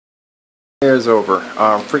premiere is over.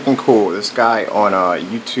 Freaking cool. This guy on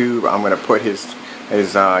YouTube, I'm gonna put his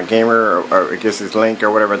gamer, or I guess his link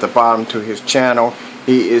or whatever at the bottom to his channel.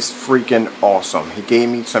 He is freaking awesome. He gave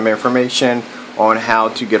me some information on how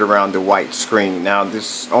to get around the white screen. Now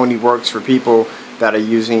this only works for people that are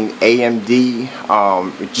using AMD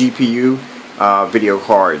GPU video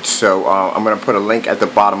cards. So I'm going to put a link at the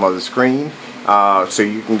bottom of the screen so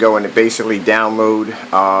you can go and basically download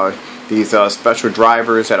these special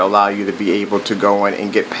drivers that allow you to be able to go in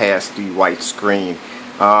and get past the white screen.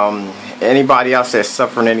 Anybody else that's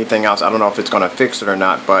suffering anything else, I don't know if it's going to fix it or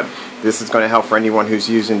not, but this is going to help for anyone who's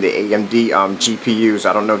using the AMD GPUs.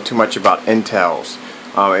 I don't know too much about Intel's.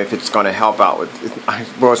 If it's going to help out with,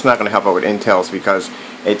 well, it's not going to help out with Intel's because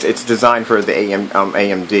it's designed for the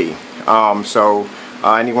AMD. So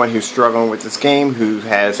anyone who's struggling with this game who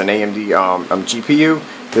has an AMD GPU,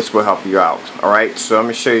 this will help you out. Alright, so I'm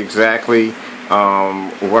going to show you exactly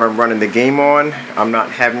what I'm running the game on. I'm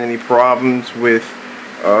not having any problems with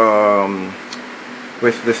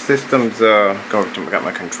the systems. Got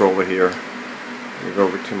my controller here. Let me go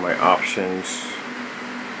over to my options.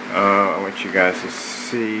 I want you guys to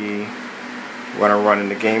see what I'm running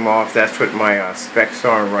the game off. That's what my specs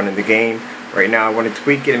are. I'm running the game. Right now I want to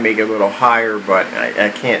tweak it and make it a little higher, but I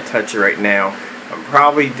can't touch it right now. I'm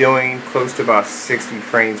probably doing close to about 60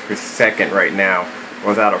 frames per second right now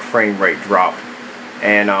without a frame rate drop.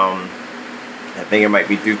 And I think it might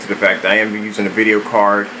be due to the fact that I am using a video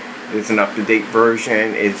card. It's an up-to-date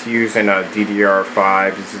version. It's using a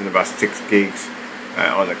DDR5. It's using about 6 gigs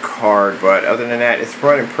on the card, but other than that, it's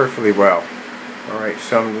running perfectly well. Alright,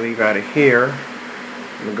 so I'm going to leave out of here.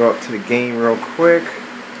 I'm going to go up to the game real quick,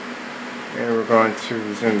 and we're going to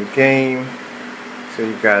resume the game so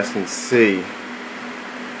you guys can see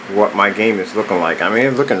what my game is looking like. I mean,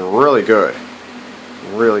 it's looking really good.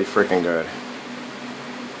 Really freaking good.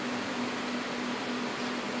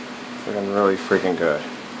 It's looking really freaking good.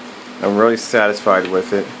 I'm really satisfied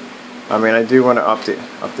with it. I mean, I do want to up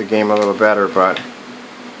the game a little better, but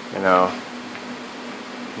you know,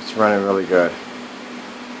 it's running really good.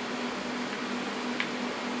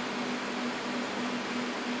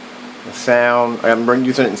 The sound, I'm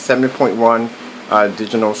using it in 7.1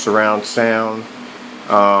 digital surround sound.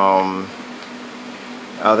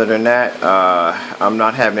 Other than that, I'm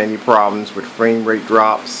not having any problems with frame rate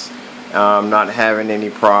drops. I'm not having any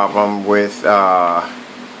problem with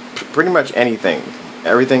pretty much anything.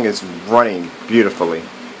 Everything is running beautifully,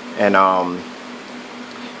 and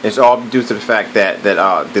it's all due to the fact that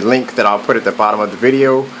the link that I'll put at the bottom of the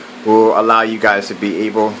video will allow you guys to be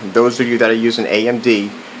able, those of you that are using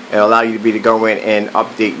AMD, it'll allow you to go in and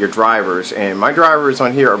update your drivers. And my drivers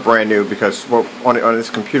on here are brand new because, well, on this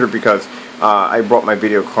computer, because I bought my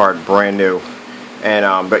video card brand new,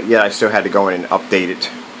 and but yeah, I still had to go in and update it,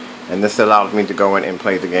 and this allowed me to go in and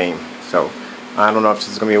play the game. So I don't know if this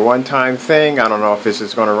is going to be a one-time thing. I don't know if this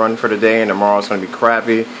is going to run for today and tomorrow it's going to be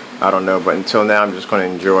crappy. I don't know, but until now I'm just going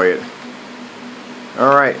to enjoy it.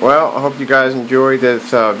 Alright, well, I hope you guys enjoyed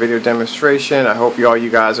this video demonstration. I hope all you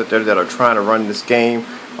guys out there that are trying to run this game,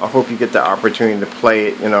 I hope you get the opportunity to play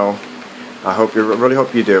it, you know. I really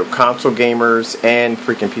hope you do. Console gamers and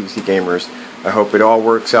freaking PC gamers, I hope it all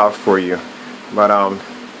works out for you. But,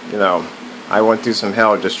 you know, I went through some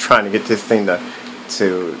hell just trying to get this thing to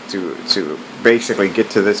basically get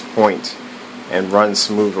to this point and run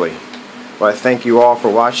smoothly. But thank you all for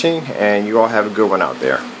watching, and you all have a good one out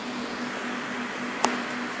there.